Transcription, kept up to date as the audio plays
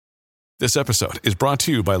This episode is brought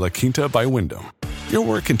to you by La Quinta by Wyndham. Your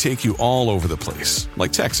work can take you all over the place,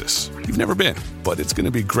 like Texas. You've never been, but it's going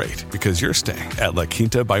to be great because you're staying at La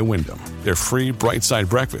Quinta by Wyndham. Their free Bright Side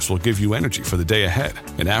breakfast will give you energy for the day ahead.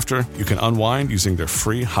 And after, you can unwind using their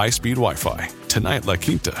free high-speed Wi-Fi. Tonight, La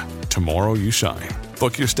Quinta. Tomorrow, you shine.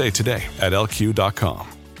 Book your stay today at LQ.com.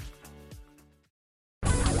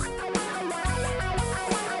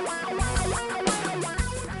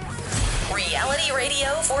 Reality radio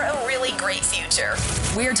for a really great future.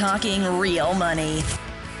 We're talking real money.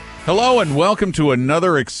 Hello and welcome to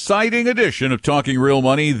another exciting edition of Talking Real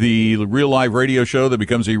Money, the real live radio show that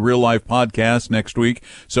becomes a real life podcast next week.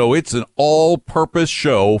 So it's an all-purpose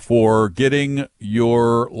show for getting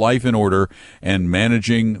your life in order and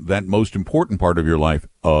managing that most important part of your life,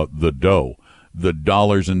 the dough, the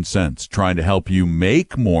dollars and cents, trying to help you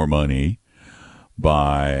make more money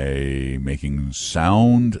by making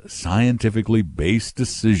sound, scientifically based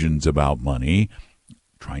decisions about money,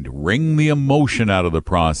 trying to wring the emotion out of the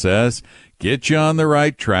process, get you on the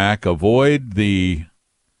right track, avoid the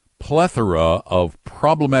plethora of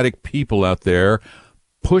problematic people out there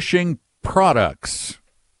pushing products.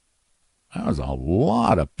 That was a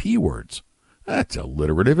lot of P words. That's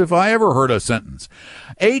alliterative if I ever heard a sentence.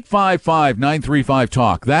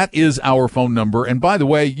 855-935-TALK. That is our phone number. And by the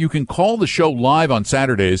way, you can call the show live on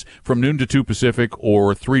Saturdays from noon to 2 Pacific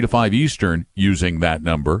or 3 to 5 Eastern using that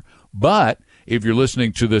number. But if you're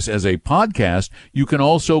listening to this as a podcast, you can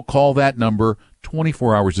also call that number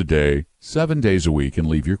 24 hours a day, 7 days a week, and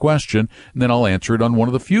leave your question, and then I'll answer it on one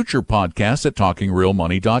of the future podcasts at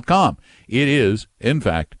TalkingRealMoney.com. It is, in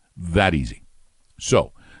fact, that easy.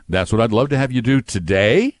 So that's what I'd love to have you do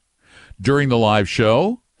today during the live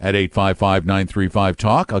show at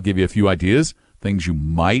 855-935-TALK. I'll give you a few ideas, things you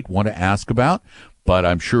might want to ask about, but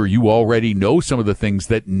I'm sure you already know some of the things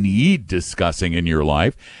that need discussing in your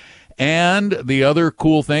life. And the other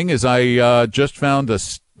cool thing is I just found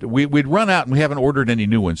we'd run out, and we haven't ordered any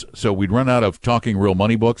new ones, so we'd run out of Talking Real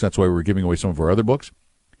Money books. That's why we're giving away some of our other books.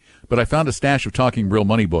 But I found a stash of Talking Real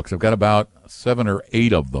Money books. I've got about 7 or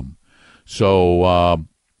 8 of them. So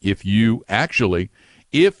if you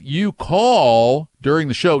call during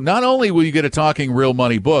the show, not only will you get a Talking Real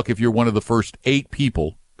Money book if you're one of the first 8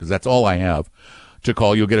 people, because that's all I have to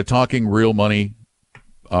call, you'll get a Talking Real Money,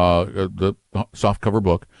 the softcover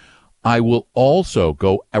book. I will also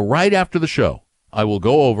go right after the show. I will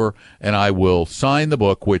go over and I will sign the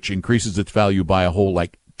book, which increases its value by a whole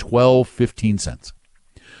 15 cents.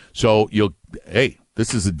 So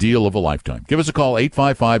this is a deal of a lifetime. Give us a call,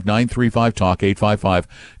 855-935-TALK,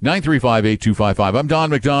 855-935-8255. I'm Don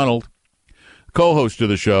McDonald, co-host of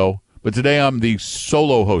the show, but today I'm the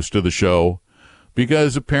solo host of the show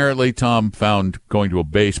because apparently Tom found going to a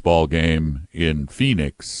baseball game in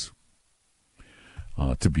Phoenix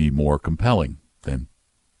to be more compelling than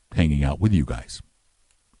hanging out with you guys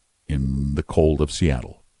in the cold of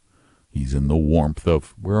Seattle. He's in the warmth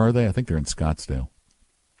of, where are they? I think they're in Scottsdale.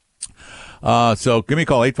 So give me a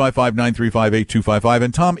call, 855-935-8255.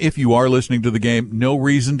 And Tom, if you are listening to the game, no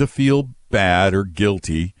reason to feel bad or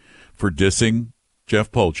guilty for dissing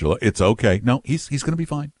Jeff Polchula. It's okay. No, he's going to be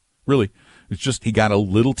fine. Really. It's just he got a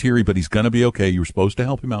little teary, but he's going to be okay. You were supposed to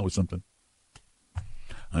help him out with something.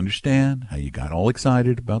 Understand how you got all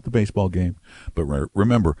excited about the baseball game, but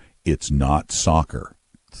remember, it's not soccer.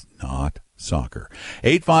 It's not soccer.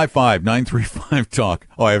 855-935-TALK.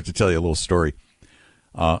 Oh, I have to tell you a little story.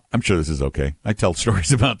 I'm sure this is okay. I tell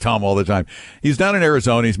stories about Tom all the time. He's down in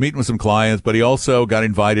Arizona. He's meeting with some clients, but he also got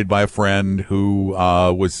invited by a friend who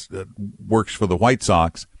works for the White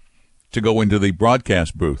Sox to go into the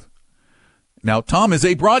broadcast booth. Now, Tom is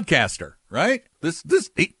a broadcaster, right?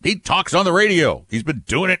 He talks on the radio. He's been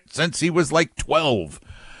doing it since he was 12.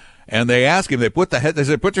 And they ask him, they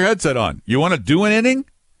said, put your headset on. You want to do an inning?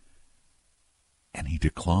 And he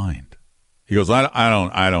declined. He goes, I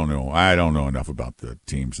don't know. I don't know enough about the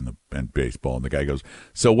teams and baseball. And the guy goes,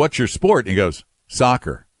 so what's your sport? And he goes,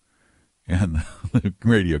 soccer. And the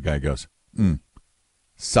radio guy goes,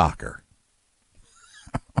 soccer.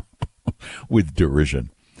 With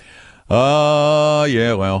derision.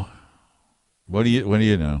 Yeah, well, what do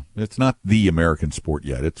you know? It's not the American sport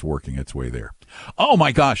yet. It's working its way there. Oh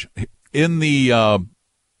my gosh. In the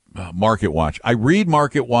Market Watch, I read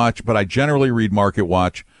Market Watch, but I generally read Market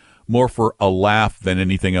Watch more for a laugh than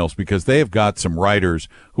anything else because they have got some writers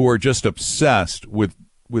who are just obsessed with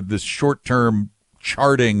this short-term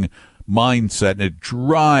charting mindset, and it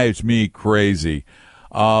drives me crazy.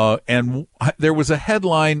 And there was a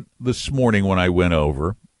headline this morning when I went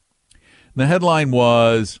over. The headline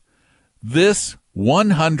was, this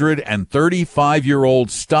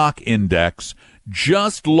 135-year-old stock index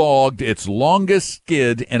just logged its longest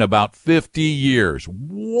skid in about 50 years.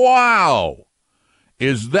 Wow!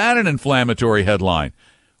 Is that an inflammatory headline?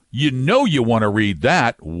 You know you want to read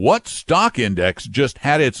that. What stock index just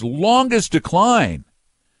had its longest decline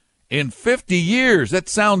in 50 years? That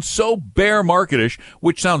sounds so bear marketish,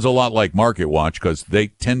 which sounds a lot like MarketWatch because they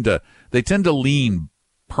tend to lean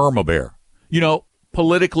perma-bear. You know,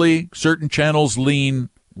 politically, certain channels lean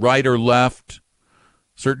right or left,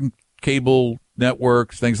 certain cable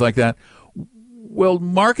networks, things like that. Well,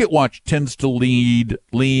 MarketWatch tends to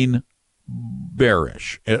lean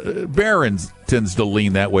bearish. Barron's tends to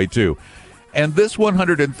lean that way too. And this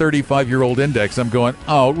 135-year-old index, I'm going,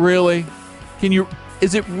 oh, really?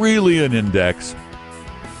 Is it really an index?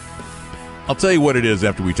 I'll tell you what it is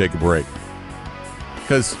after we take a break.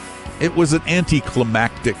 Because it was an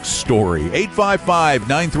anticlimactic story.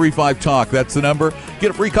 855-935-TALK. That's the number.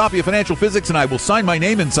 Get a free copy of Financial Physics, and I will sign my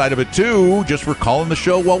name inside of it, too, just for calling the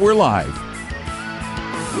show while we're live.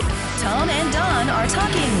 Tom and Don are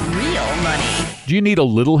talking real money. Do you need a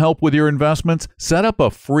little help with your investments? Set up a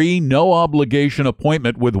free, no-obligation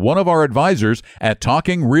appointment with one of our advisors at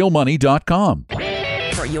TalkingRealMoney.com.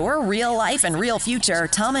 For your real life and real future,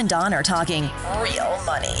 Tom and Don are talking real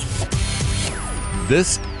money.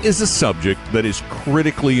 This is a subject that is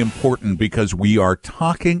critically important because we are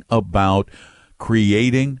talking about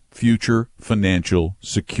creating future financial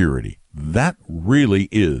security. That really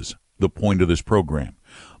is the point of this program.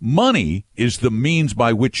 Money is the means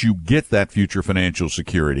by which you get that future financial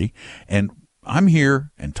security. And I'm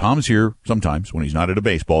here, and Tom's here sometimes when he's not at a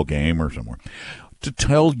baseball game or somewhere, to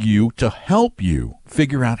tell you, to help you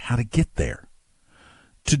figure out how to get there.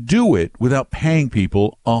 To do it without paying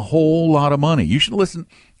people a whole lot of money. You should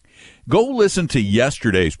go listen to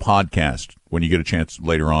yesterday's podcast when you get a chance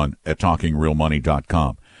later on at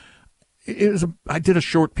TalkingRealMoney.com. I did a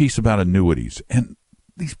short piece about annuities, and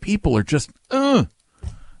these people are just,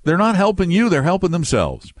 they're not helping you, they're helping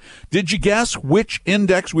themselves. Did you guess which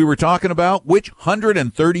index we were talking about? Which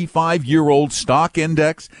 135-year-old stock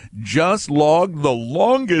index just logged the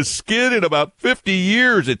longest skid in about 50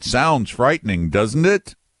 years? It sounds frightening, doesn't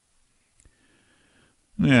it?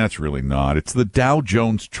 Yeah, it's really not. It's the Dow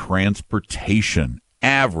Jones Transportation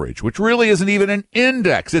Average, which really isn't even an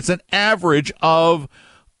index. It's an average of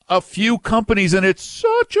a few companies, and it's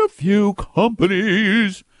such a few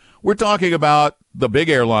companies. We're talking about the big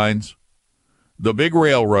airlines, the big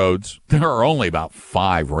railroads. There are only about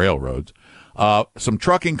 5 railroads, some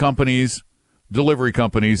trucking companies, delivery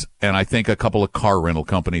companies, and I think a couple of car rental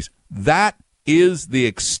companies. That is the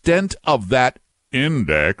extent of that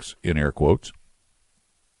index, in air quotes.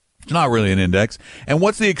 It's not really an index. And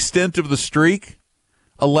what's the extent of the streak?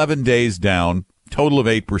 11 days down, total of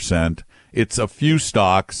 8%. It's a few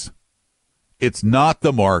stocks. It's not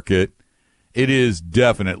the market. It is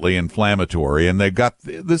definitely inflammatory, and they've got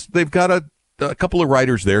this. They've got a couple of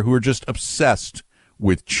writers there who are just obsessed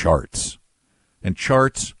with charts, and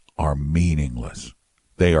charts are meaningless.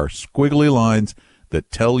 They are squiggly lines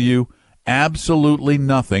that tell you absolutely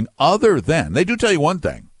nothing other than, they do tell you one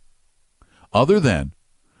thing, other than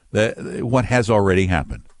what has already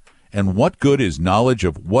happened. And what good is knowledge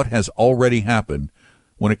of what has already happened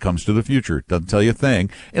when it comes to the future? It doesn't tell you a thing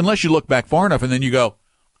unless you look back far enough, and then you go,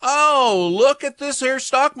 oh, look at this here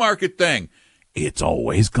stock market thing. It's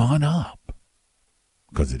always gone up,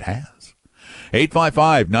 because it has.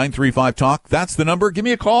 855-935-TALK. That's the number. Give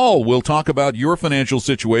me a call. We'll talk about your financial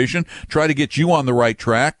situation, try to get you on the right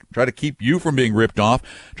track, try to keep you from being ripped off,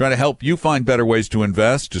 try to help you find better ways to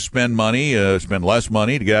invest, to spend money, spend less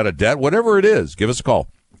money, to get out of debt, whatever it is. Give us a call.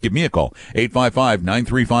 Give me a call.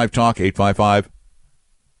 855-935-TALK,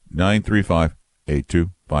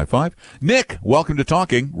 855-935-8255. Nick, welcome to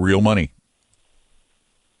Talking Real Money.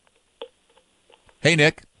 Hey,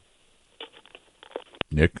 Nick.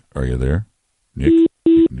 Nick, are you there? Nick.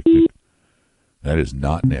 That is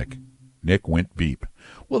not Nick. Nick went beep.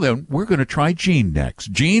 Well, then we're going to try Gene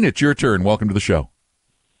next. Gene, it's your turn. Welcome to the show.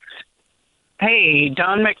 Hey,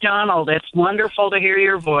 Don McDonald. It's wonderful to hear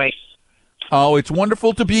your voice. Oh, it's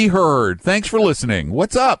wonderful to be heard. Thanks for listening.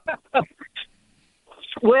 What's up?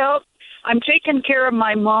 Well, I'm taking care of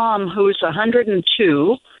my mom, who's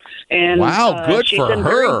 102, and wow, good she's for in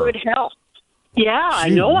her. Very good health. Yeah,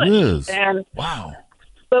 She I know is. it. And wow.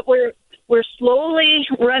 But we're slowly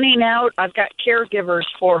running out. I've got caregivers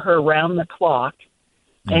for her round the clock,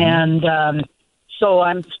 and so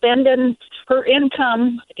I'm spending. Her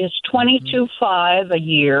income is $22,500 a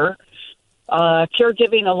year.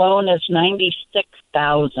 Caregiving alone is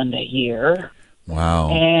 $96,000 a year. Wow.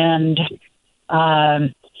 And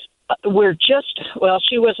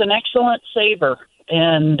she was an excellent saver.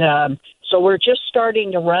 And So we're just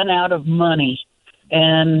starting to run out of money.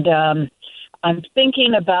 And I'm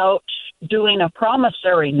thinking about doing a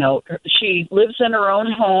promissory note. She lives in her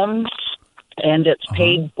own home, and it's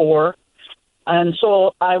paid for. And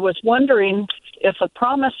so I was wondering if a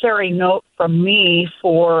promissory note from me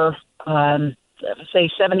for, say,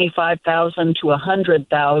 $75,000 to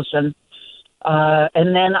 $100,000,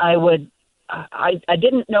 and then I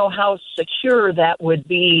didn't know how secure that would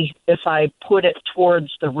be if I put it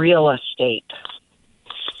towards the real estate.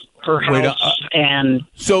 Her house.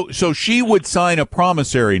 So she would sign a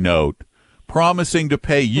promissory note promising to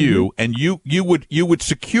pay you, and you would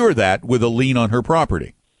secure that with a lien on her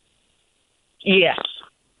property. Yes.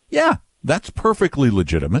 Yeah, that's perfectly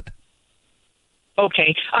legitimate.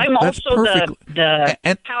 Okay. I'm also the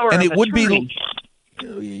power and of it would attorney.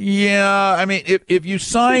 Yeah, I mean, if you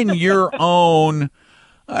sign your own,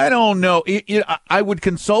 I don't know. I would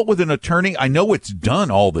consult with an attorney. I know it's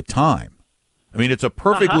done all the time. I mean, it's a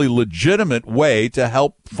perfectly legitimate way to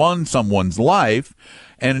help fund someone's life,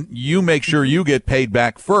 and you make sure you get paid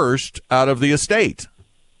back first out of the estate.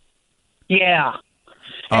 Yeah.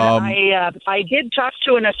 And I did talk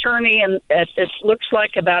to an attorney, and it looks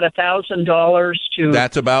like about $1,000 to.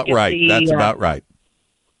 That's about right. That's about right.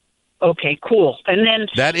 Okay, cool. And then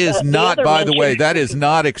that is not, by the way, that is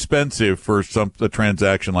not expensive for a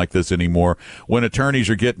transaction like this anymore. When attorneys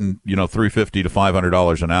are getting, $350 to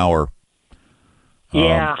 $500 an hour.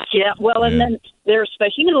 Yeah. Well, and then there's the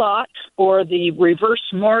HELOC or the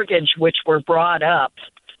reverse mortgage, which were brought up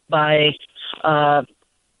by,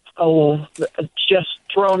 just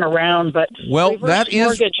thrown around. But reverse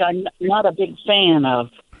mortgage, I'm not a big fan of.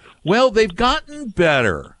 Well, they've gotten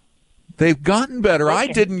better. Okay. I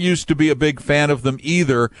didn't used to be a big fan of them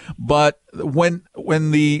either, but when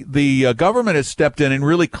the government has stepped in and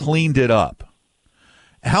really cleaned it up.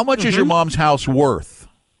 How much is your mom's house worth?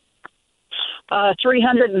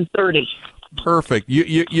 $330,000. Perfect.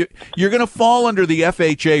 You're going to fall under the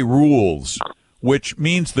FHA rules, which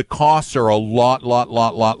means the costs are a lot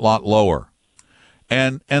lower.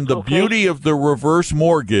 And the beauty of the reverse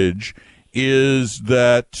mortgage is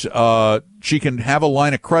that she can have a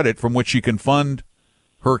line of credit from which she can fund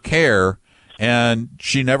her care, and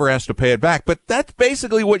she never has to pay it back. But that's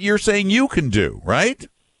basically what you're saying you can do, right?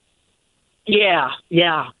 Yeah.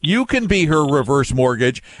 You can be her reverse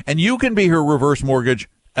mortgage, and you can be her reverse mortgage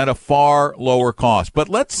at a far lower cost. But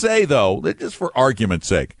let's say, though, that just for argument's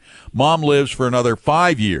sake, Mom lives for another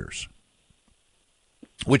 5 years,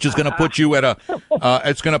 which is going to put you at a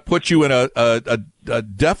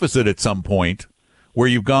deficit at some point where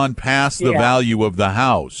you've gone past the value of the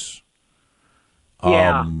house.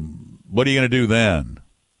 Yeah. What are you going to do then?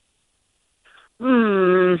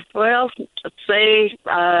 Well, let's say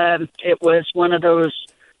it was one of those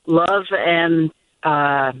love and...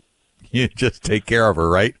 you just take care of her,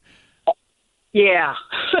 right? Yeah.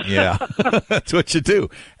 Yeah, that's what you do.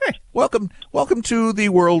 Hey, welcome to the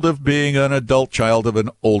world of being an adult child of an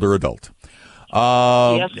older adult. Yes,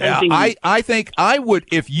 I think I would,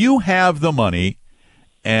 if you have the money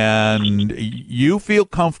and you feel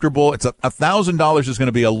comfortable, it's $1,000 is going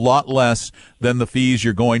to be a lot less than the fees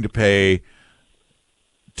you're going to pay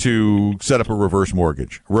to set up a reverse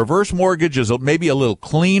mortgage. Reverse mortgage is maybe a little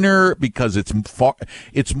cleaner because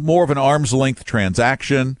it's more of an arm's length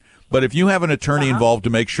transaction. But if you have an attorney involved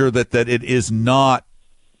to make sure that it is not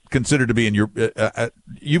considered to be in your,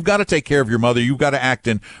 you've got to take care of your mother. You've got to act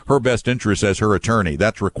in her best interest as her attorney.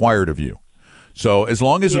 That's required of you. So as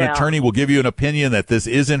long as an attorney will give you an opinion that this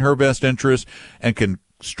is in her best interest and can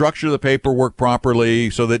structure the paperwork properly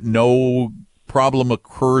so that no problem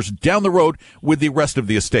occurs down the road with the rest of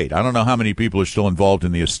the estate. I don't know how many people are still involved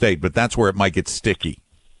in the estate, but that's where it might get sticky.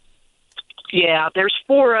 Yeah, there's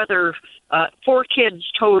four kids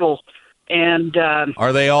total. And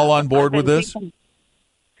are they all on board with this?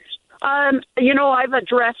 I've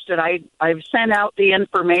addressed it. I've sent out the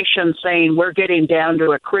information saying we're getting down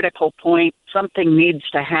to a critical point. Something needs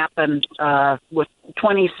to happen with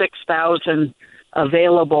 26,000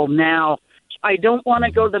 available now. I don't want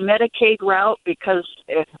to go the Medicaid route because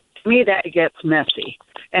to me that gets messy.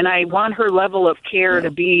 And I want her level of care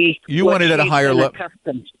to be. You want it at a higher level.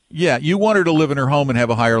 Yeah, you want her to live in her home and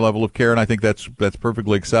have a higher level of care, and I think that's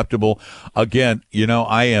perfectly acceptable. Again,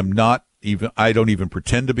 I don't even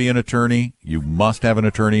pretend to be an attorney. You must have an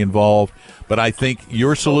attorney involved. But I think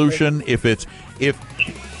your solution, if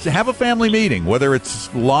have a family meeting, whether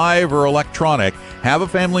it's live or electronic, have a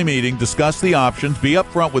family meeting, discuss the options, be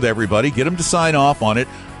upfront with everybody, get them to sign off on it.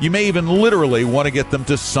 You may even literally want to get them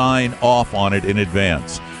to sign off on it in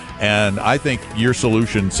advance. And I think your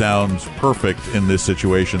solution sounds perfect in this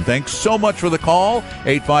situation. Thanks so much for the call.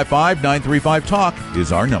 855-935-TALK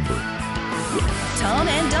is our number. Tom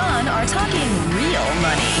and Don are talking real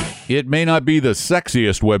money. It may not be the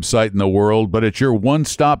sexiest website in the world, but it's your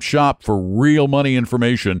one-stop shop for real money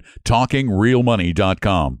information,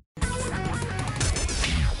 talkingrealmoney.com.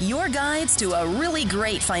 Your guides to a really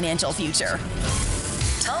great financial future.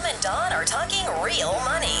 Tom and Don are talking real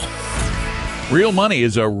money. Real money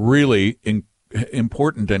is a really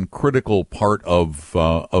important and critical part of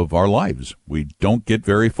our lives. We don't get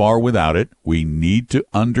very far without it. We need to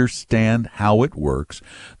understand how it works.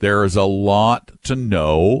 There is a lot to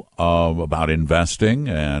know about investing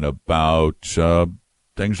and about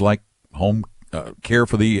things like home care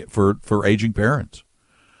for aging parents.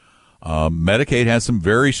 Medicaid has some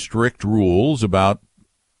very strict rules about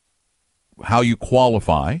how you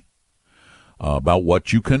qualify, about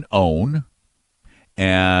what you can own.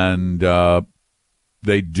 And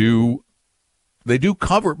they do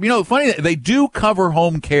cover, funny, they do cover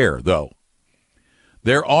home care, though.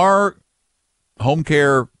 There are home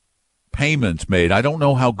care payments made. I don't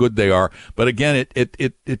know how good they are, but again,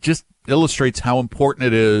 it just illustrates how important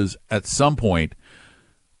it is at some point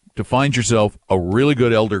to find yourself a really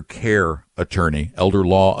good elder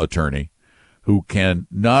law attorney, who can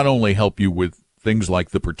not only help you with things like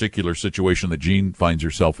the particular situation that Jean finds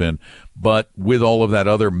herself in, but with all of that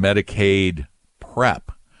other Medicaid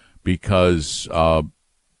prep, because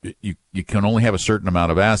you can only have a certain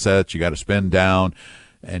amount of assets. You got to spend down,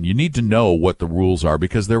 and you need to know what the rules are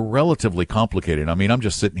because they're relatively complicated. I mean, I'm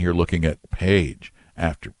just sitting here looking at page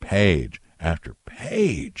after page after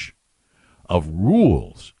page of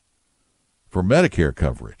rules for Medicare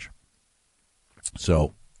coverage.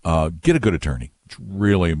 So get a good attorney. It's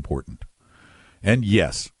really important. And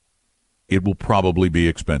yes, it will probably be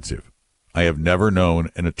expensive. I have never known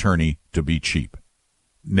an attorney to be cheap.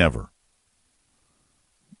 Never.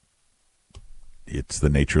 It's the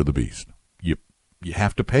nature of the beast. You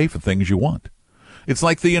have to pay for things you want. It's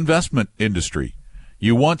like the investment industry.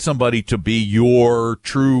 You want somebody to be your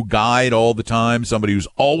true guide all the time, somebody who's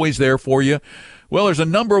always there for you. Well, there's a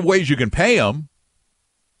number of ways you can pay them,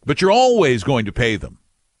 but you're always going to pay them,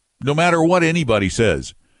 no matter what anybody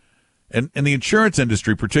says. And the insurance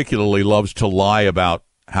industry particularly loves to lie about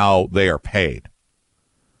how they are paid.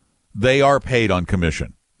 They are paid on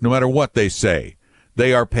commission. No matter what they say,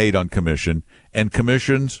 they are paid on commission, and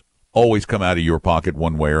commissions always come out of your pocket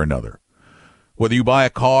one way or another. Whether you buy a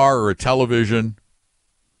car or a television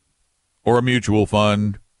or a mutual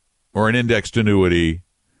fund or an indexed annuity,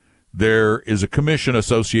 there is a commission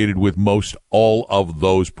associated with most all of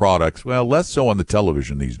those products. Well, less so on the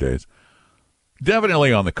television these days.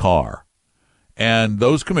 Definitely on the car. And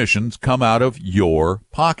those commissions come out of your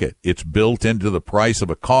pocket. It's built into the price of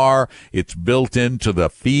a car. It's built into the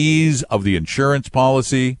fees of the insurance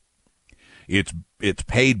policy. It's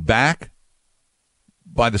paid back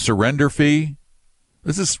by the surrender fee.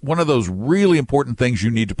 This is one of those really important things you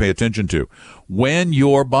need to pay attention to. When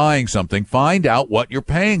you're buying something, find out what you're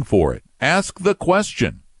paying for it. Ask the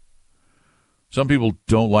question. Some people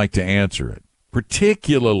don't like to answer it,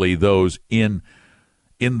 particularly those in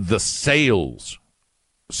the sales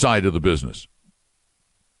side of the business.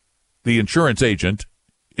 The insurance agent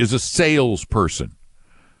is a salesperson.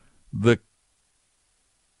 The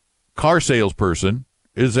car salesperson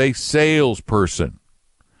is a salesperson.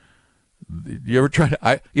 You ever try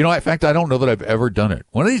to, in fact, I don't know that I've ever done it.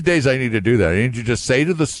 One of these days I need to do that. I need to just say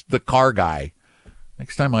to the car guy,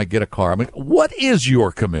 next time I get a car, I'm like, what is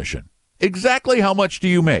your commission? Exactly how much do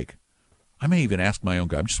you make? I may even ask my own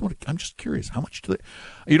guy. I'm just curious. How much do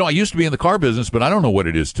they? I used to be in the car business, but I don't know what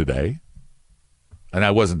it is today. And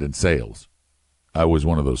I wasn't in sales. I was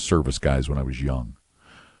one of those service guys when I was young.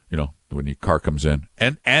 When your car comes in.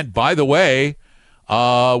 And by the way,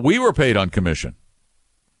 we were paid on commission.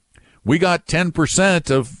 We got 10%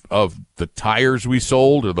 of the tires we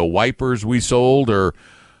sold, or the wipers we sold, or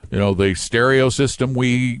the stereo system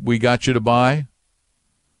we got you to buy.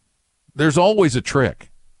 There's always a trick.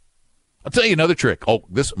 I'll tell you another trick. Oh,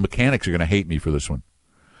 mechanics are going to hate me for this one.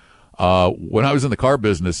 When I was in the car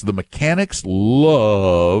business, the mechanics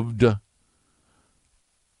loved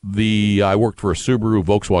I worked for a Subaru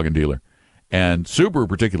Volkswagen dealer. And Subaru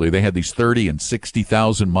particularly, they had these 30 and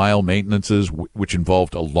 60,000 mile maintenances, which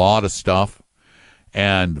involved a lot of stuff.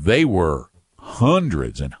 And they were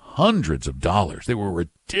hundreds and hundreds of dollars. They were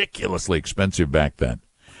ridiculously expensive back then.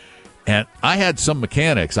 And I had some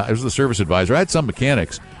mechanics, I was the service advisor, I had some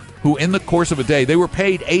mechanics who in the course of a day, they were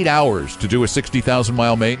paid 8 hours to do a 60,000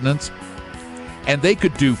 mile maintenance, and they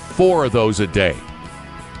could do 4 of those a day.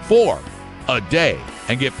 4 a day.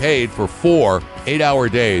 and get paid for 4 8-hour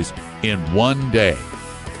days in one day.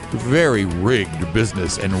 Very rigged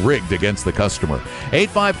business and rigged against the customer.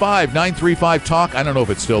 855-935-TALK. I don't know if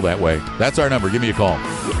it's still that way. That's our number. Give me a call.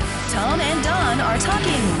 Tom and Don are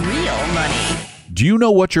talking real money. Do you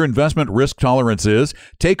know what your investment risk tolerance is?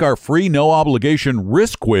 Take our free no-obligation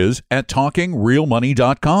risk quiz at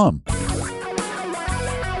talkingrealmoney.com.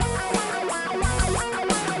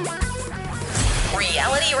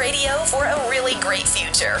 Reality radio for a really great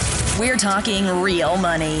future. We're talking real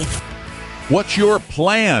money. What's your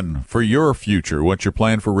plan for your future? What's your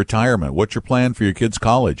plan for retirement? What's your plan for your kids'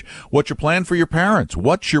 college? What's your plan for your parents?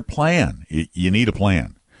 What's your plan? You need a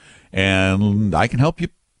plan. And I can help you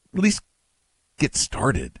at least get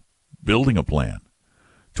started building a plan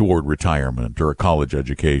toward retirement or a college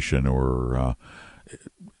education or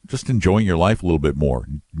just enjoying your life a little bit more,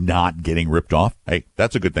 not getting ripped off. Hey,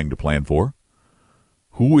 that's a good thing to plan for.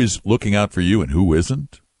 Who is looking out for you and who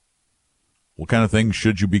isn't? What kind of things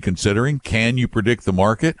should you be considering? Can you predict the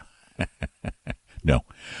market? No.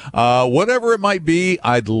 Whatever it might be,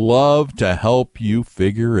 I'd love to help you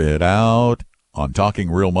figure it out. On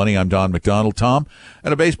Talking Real Money, I'm Don McDonald. Tom,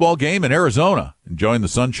 at a baseball game in Arizona, enjoying the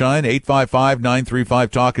sunshine.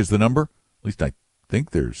 855-935-TALK is the number. At least I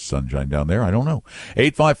think there's sunshine down there. I don't know.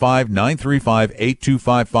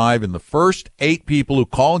 855-935-8255. And the first 8 people who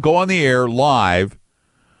call and go on the air live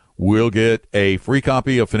will get a free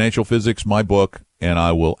copy of Financial Physics, my book, and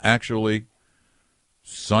I will actually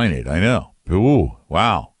sign it. I know. Ooh,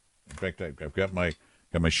 wow. In fact, I've got my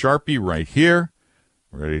Sharpie right here,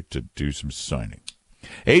 ready to do some signing.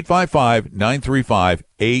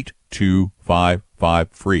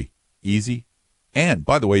 855-935-8255, free, easy. And,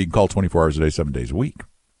 by the way, you can call 24 hours a day, 7 days a week.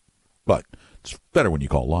 But it's better when you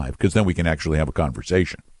call live, because then we can actually have a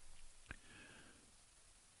conversation.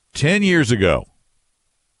 10 years ago,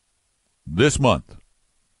 this month,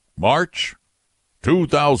 March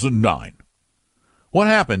 2009. What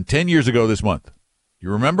happened 10 years ago this month?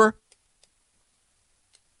 You remember?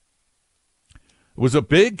 It was a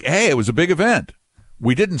big event.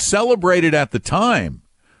 We didn't celebrate it at the time,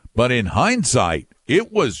 but in hindsight,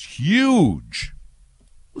 it was huge.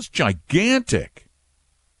 It was gigantic.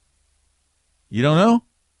 You don't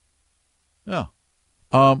know? No.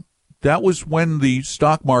 That was when the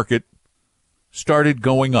stock market started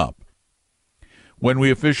going up. When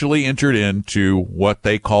we officially entered into what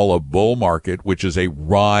they call a bull market, which is a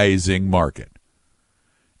rising market.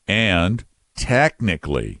 And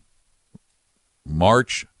technically,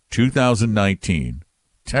 March 2019,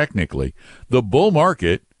 technically, the bull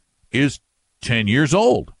market is 10 years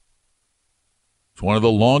old. It's one of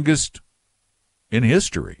the longest in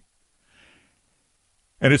history.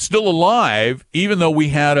 And it's still alive, even though we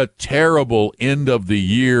had a terrible end of the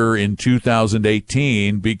year in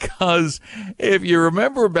 2018, because if you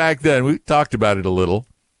remember back then, we talked about it a little,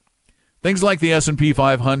 things like the S&P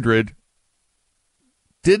 500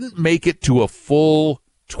 didn't make it to a full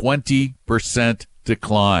 20%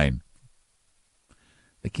 decline.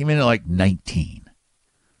 They came in at like 19.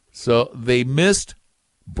 So they missed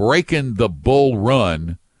breaking the bull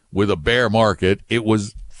run with a bear market. It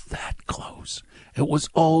was that close. It was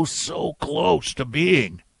so close to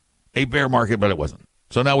being a bear market, but it wasn't.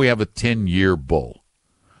 So now we have a 10-year bull.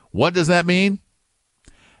 What does that mean?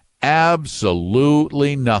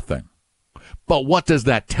 Absolutely nothing. But what does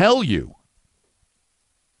that tell you?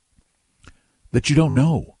 That you don't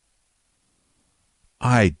know.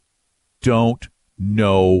 I don't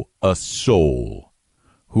know a soul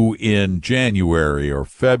who in January or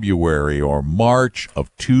February or March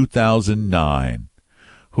of 2009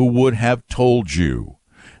 who would have told you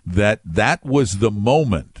that that was the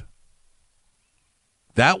moment.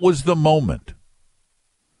 That was the moment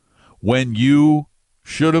when you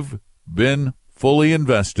should have been fully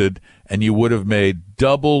invested and you would have made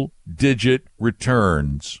double-digit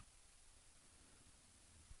returns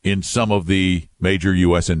in some of the major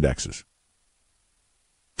U.S. indexes.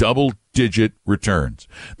 Double-digit returns.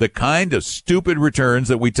 The kind of stupid returns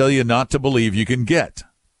that we tell you not to believe you can get.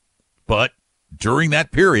 But during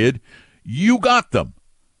that period, you got them,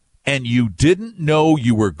 and you didn't know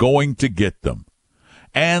you were going to get them.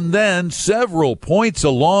 And then several points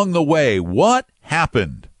along the way, what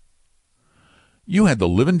happened? You had the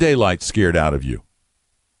living daylights scared out of you.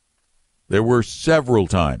 There were several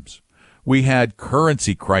times. We had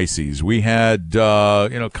currency crises. We had,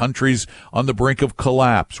 countries on the brink of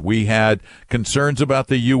collapse. We had concerns about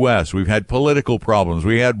the U.S. We've had political problems.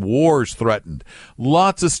 We had wars threatened.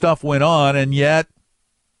 Lots of stuff went on, and yet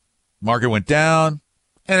market went down,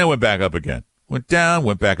 and it went back up again. Went down,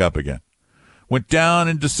 went back up again. Went down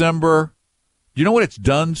in December, You know what it's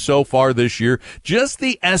done so far this year? Just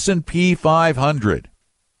the S&P 500.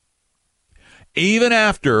 Even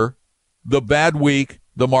after the bad week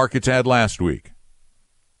the markets had last week,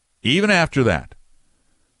 even after that,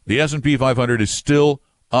 the S&P 500 is still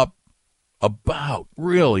up about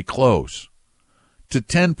really close to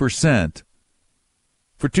 10%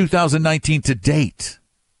 for 2019 to date.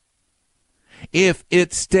 If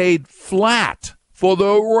it stayed flat for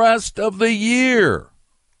the rest of the year,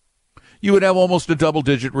 you would have almost a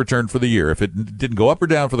double-digit return for the year. If it didn't go up or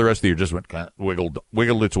down for the rest of the year, just went kind of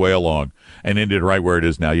wiggled its way along and ended right where it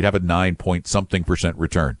is now, you'd have a 9-point-something%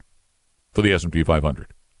 return for the S&P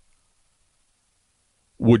 500.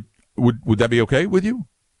 Would that be okay with you?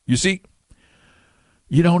 You see,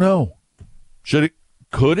 you don't know.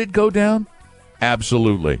 Could it go down?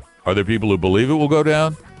 Absolutely. Are there people who believe it will go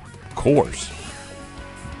down? Of course.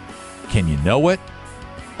 Can you know it?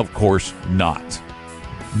 Of course not.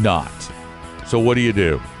 So what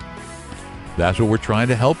do? That's what we're trying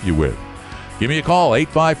to help you with. Give me a call,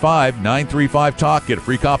 855-935-TALK. Get a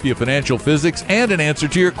free copy of Financial Physics and an answer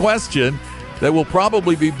to your question that will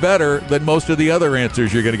probably be better than most of the other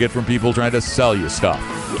answers you're going to get from people trying to sell you stuff.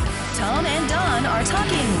 Tom and Don are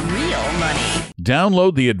talking real money.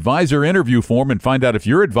 Download the advisor interview form and find out if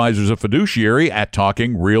your advisor's a fiduciary at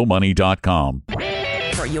TalkingRealMoney.com.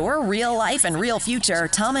 For your real life and real future,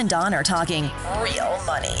 Tom and Don are talking real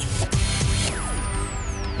money.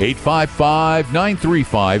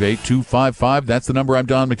 855-935-8255. That's the number. I'm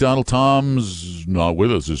Don McDonald. Tom's not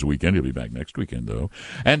with us this weekend. He'll be back next weekend, though.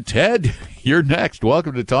 And Ted, you're next.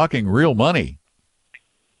 Welcome to Talking Real Money.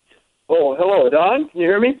 Oh, hello, Don. Can you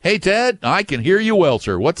hear me? Hey, Ted. I can hear you well,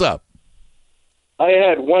 sir. What's up? I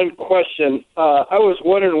had one question. I was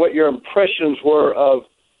wondering what your impressions were of,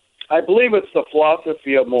 I believe it's the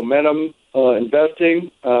philosophy of momentum investing.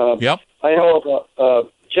 Yep. I know of a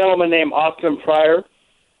gentleman named Austin Pryor.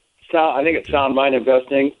 I think it's Sound Mind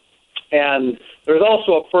Investing. And there's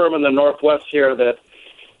also a firm in the Northwest here that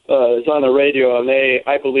is on the radio, and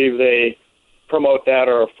I believe they promote that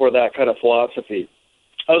or for that kind of philosophy.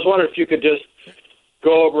 I was wondering if you could just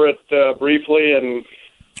go over it briefly and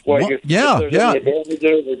if there's any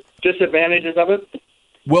advantages or disadvantages of it.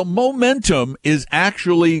 Well, momentum is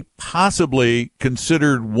actually possibly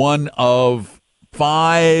considered one of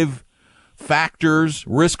 5 factors,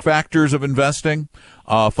 risk factors of investing,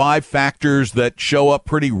 5 factors that show up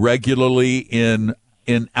pretty regularly in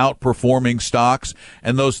outperforming stocks.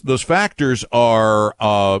 And those factors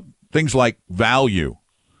are things like value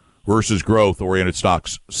versus growth-oriented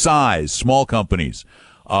stocks, size, small companies,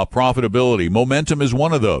 profitability. Momentum is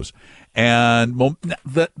one of those. And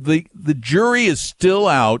the jury is still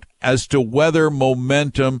out as to whether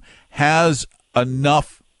momentum has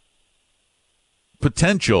enough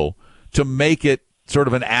potential to make it sort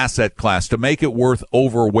of an asset class, to make it worth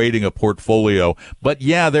overweighting a portfolio. But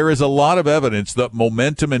yeah, there is a lot of evidence that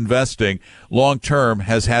momentum investing long term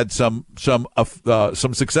has had some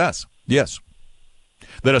success. Yes.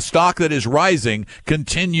 That a stock that is rising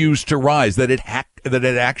continues to rise, that it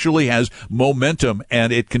actually has momentum,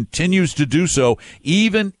 and it continues to do so,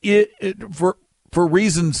 even for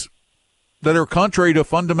reasons that are contrary to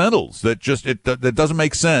fundamentals. That doesn't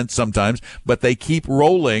make sense sometimes, but they keep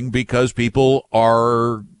rolling because people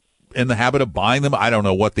are in the habit of buying them. I don't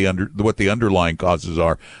know what the underlying causes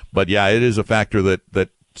are, but yeah, it is a factor but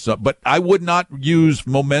I would not use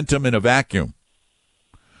momentum in a vacuum.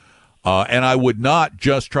 And I would not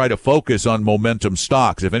just try to focus on momentum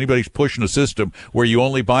stocks. If anybody's pushing a system where you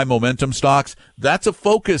only buy momentum stocks, that's a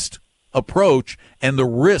focused approach, and the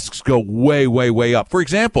risks go way, way, way up. For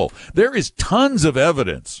example, there is tons of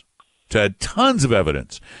evidence that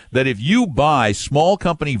if you buy small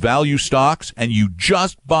company value stocks and you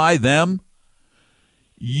just buy them,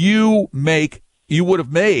 you would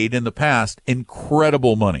have made in the past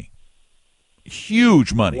incredible money,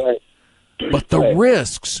 huge money. Right. But the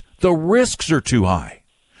risks are too high.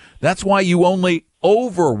 That's why you only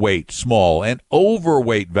overweight small and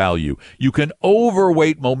overweight value. You can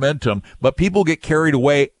overweight momentum, but people get carried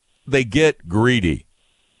away. They get greedy.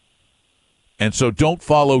 And so don't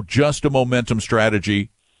follow just a momentum strategy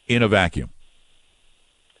in a vacuum.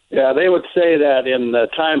 Yeah, they would say that in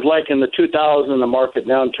times like in the 2000, the market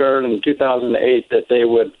downturn, in 2008, that they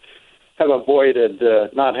would have avoided,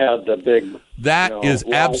 not had the big. That is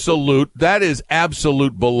absolute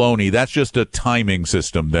baloney. That's just a timing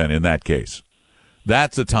system. Then, in that case,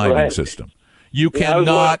 that's a timing system. You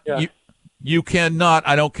cannot. You cannot.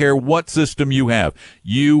 I don't care what system you have.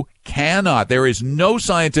 You cannot. There is no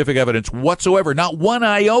scientific evidence whatsoever, not one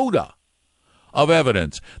iota of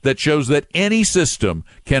evidence that shows that any system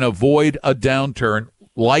can avoid a downturn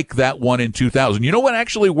like that one in 2000. You know what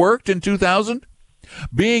actually worked in 2000?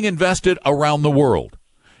 Being invested around the world.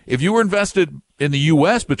 If you were invested in the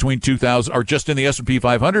U.S. between 2000, or just in the S&P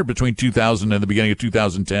 500 between 2000 and the beginning of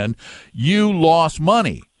 2010, you lost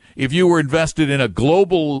money. If you were invested in a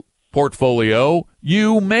global portfolio,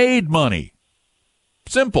 you made money.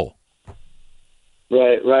 Simple.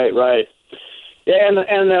 Right. Yeah, and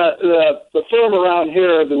the firm around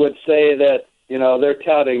here that would say that, you know, they're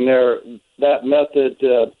touting that method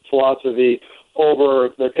philosophy over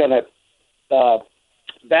the kind of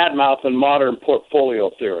bad-mouthing modern portfolio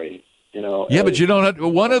theory. You know, yeah, but you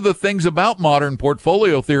don't. One of the things about modern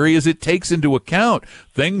portfolio theory is it takes into account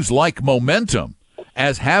things like momentum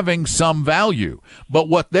as having some value. But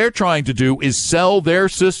what they're trying to do is sell their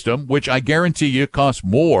system, which I guarantee you costs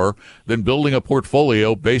more than building a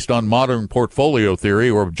portfolio based on modern portfolio theory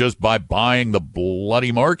or just by buying the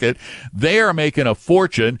bloody market. They are making a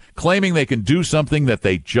fortune claiming they can do something that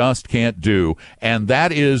they just can't do. And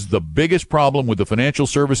that is the biggest problem with the financial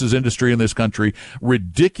services industry in this country.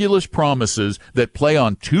 Ridiculous promises that play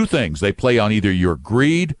on two things. They play on either your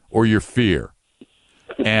greed or your fear.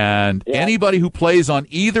 And anybody who plays on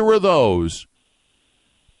either of those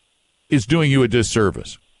is doing you a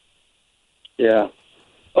disservice. Yeah.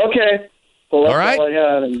 Okay. Well, that's all right. All I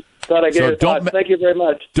had, and thought I'd get Thank you very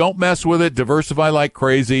much. Don't mess with it. Diversify like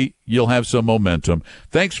crazy. You'll have some momentum.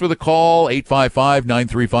 Thanks for the call.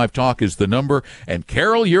 855-935-TALK is the number. And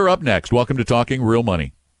Carol, you're up next. Welcome to Talking Real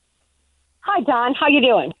Money. Hi, Don. How you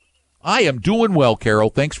doing? I am doing well, Carol.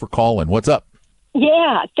 Thanks for calling. What's up?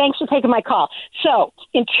 Yeah, thanks for taking my call. So,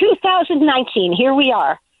 in 2019, here we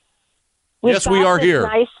are. Yes, we are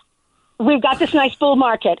here. We've got this nice bull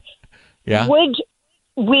market. Yeah. Would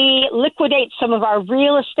we liquidate some of our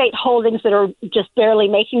real estate holdings that are just barely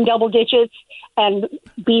making double digits and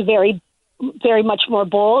be very, very much more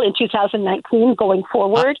bull in 2019 going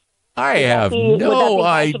forward? I have no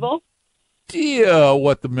idea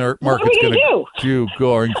what the market's going to do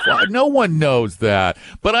going forward. No one knows that.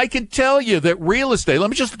 But I can tell you that real estate,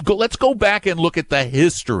 let's go back and look at the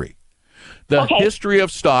history. History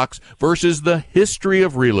of stocks versus the history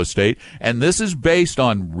of real estate. And this is based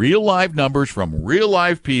on real live numbers from real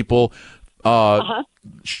live people. There's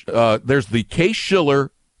the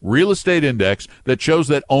Case-Shiller Real Estate Index that shows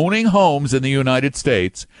that owning homes in the United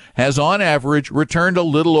States has on average returned a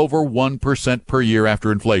little over 1% per year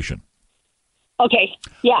after inflation. Okay,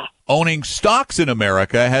 yeah. Owning stocks in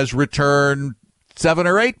America has returned 7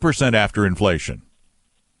 or 8% after inflation.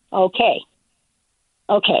 Okay.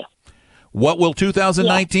 What will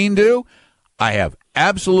 2019 do? I have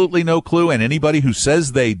absolutely no clue, and anybody who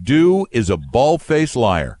says they do is a bald-faced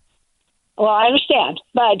liar. Well, I understand,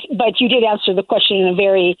 but you did answer the question in a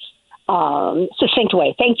very succinct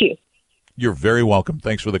way. Thank you. You're very welcome.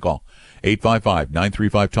 Thanks for the call.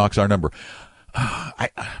 855-935-TALK's our number.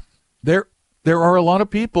 There are a lot of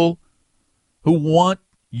people who want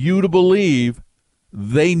you to believe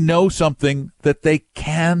they know something that they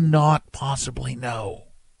cannot possibly know.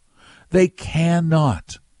 They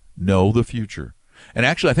cannot know the future. And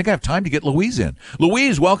actually, I think I have time to get Louise in.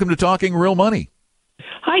 Louise, welcome to Talking Real Money.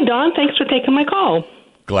 Hi, Don. Thanks for taking my call.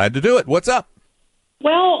 Glad to do it. What's up?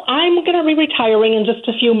 Well, I'm going to be retiring in just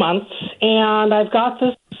a few months, and I've got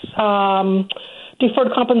this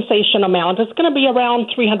deferred compensation amount. It's going to be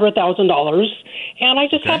around $300,000, and I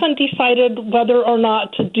just haven't decided whether or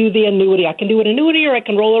not to do the annuity. I can do an annuity, or I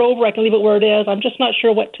can roll it over. I can leave it where it is. I'm just not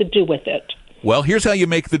sure what to do with it. Well, here's how you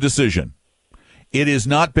make the decision. It is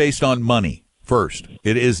not based on money, first.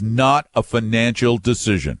 It is not a financial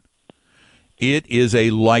decision. It is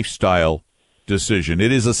a lifestyle decision.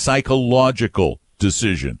 It is a psychological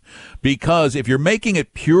decision. Because if you're making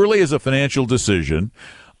it purely as a financial decision,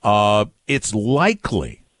 it's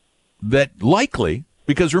likely,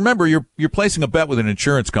 because remember, you're placing a bet with an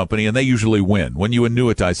insurance company, and they usually win. When you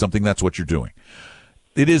annuitize something, that's what you're doing.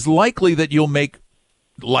 It is likely that you'll make,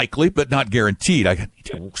 likely but not guaranteed. I need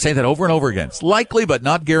to say that over and over again. It's likely but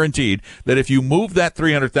not guaranteed that if you move that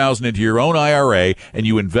 $300,000 into your own IRA and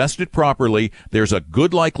you invest it properly, there's a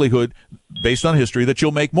good likelihood, based on history, that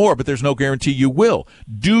you'll make more, but there's no guarantee you will.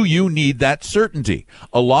 Do you need that certainty?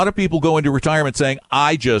 A lot of people go into retirement saying,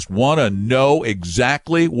 I just want to know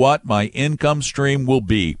exactly what my income stream will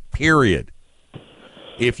be, period.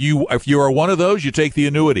 If you are one of those, you take the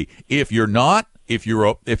annuity. If you're not, if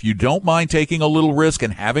you don't mind taking a little risk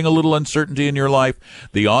and having a little uncertainty in your life,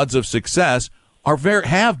 the odds of success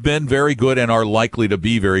have been very good and are likely to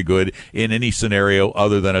be very good in any scenario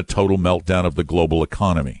other than a total meltdown of the global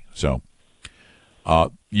economy. So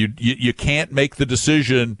you can't make the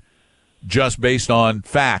decision just based on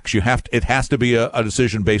facts. It has to be a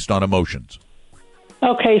decision based on emotions.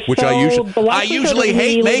 Okay, which so I the likelihood usually of me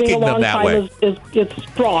hate living making a them long that time way. Is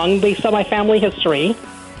strong based on my family history.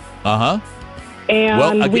 Uh-huh. And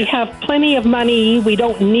Well, we have plenty of money. We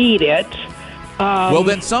don't need it. Well,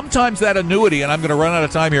 then sometimes that annuity, and I'm going to run out of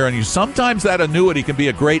time here on you, sometimes that annuity can be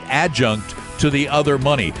a great adjunct to the other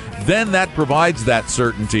money. Then that provides that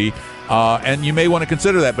certainty, and you may want to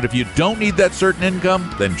consider that. But if you don't need that certain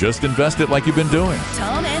income, then just invest it like you've been doing.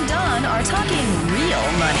 Tom and Don are talking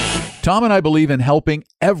real money. Tom and I believe in helping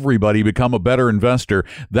everybody become a better investor.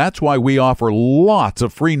 That's why we offer lots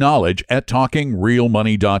of free knowledge at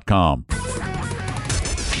TalkingRealMoney.com.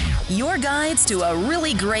 Your guides to a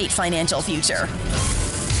really great financial future.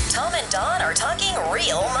 Tom and Don are talking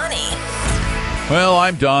real money. Well,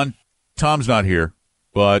 I'm Don. Tom's not here,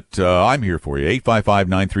 but I'm here for you.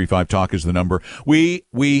 855-935-TALK is the number.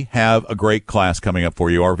 We have a great class coming up for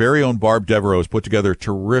you. Our very own Barb Devereaux has put together a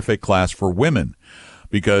terrific class for women,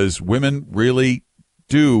 because women really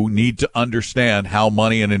do need to understand how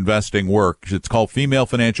money and investing work. It's called Female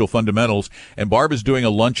Financial Fundamentals, and Barb is doing a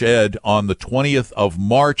lunch ed on the 20th of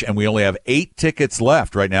March, and we only have 8 tickets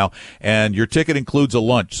left right now, and your ticket includes a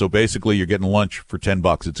lunch, so basically you're getting lunch for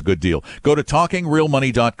 $10. It's a good deal. Go to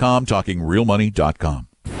TalkingRealMoney.com, TalkingRealMoney.com.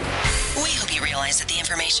 We hope you realize that the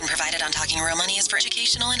information provided on Talking Real Money is for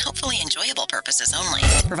educational and hopefully enjoyable purposes only.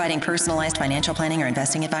 Providing personalized financial planning or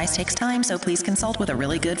investing advice takes time, so please consult with a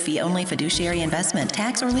really good fee-only fiduciary investment,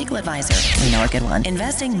 tax, or legal advisor. We know a good one.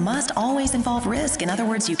 Investing must always involve risk. In other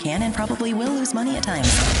words, you can and probably will lose money at times.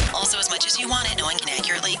 Also, as much as you want it, no one can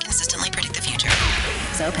accurately, consistently predict the future.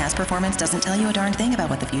 So past performance doesn't tell you a darn thing about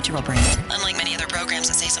what the future will bring. Unlike many other programs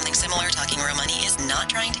that say something similar, Talking Real Money is not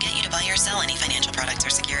trying to get you to buy or sell any financial products or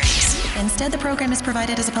securities. Instead, the program is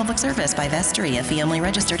provided as a public service by Vestry, a fee-only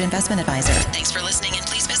registered investment advisor. Thanks for listening, and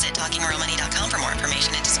please visit TalkingRealMoney.com for more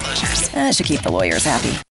information and disclosures. That should keep the lawyers happy.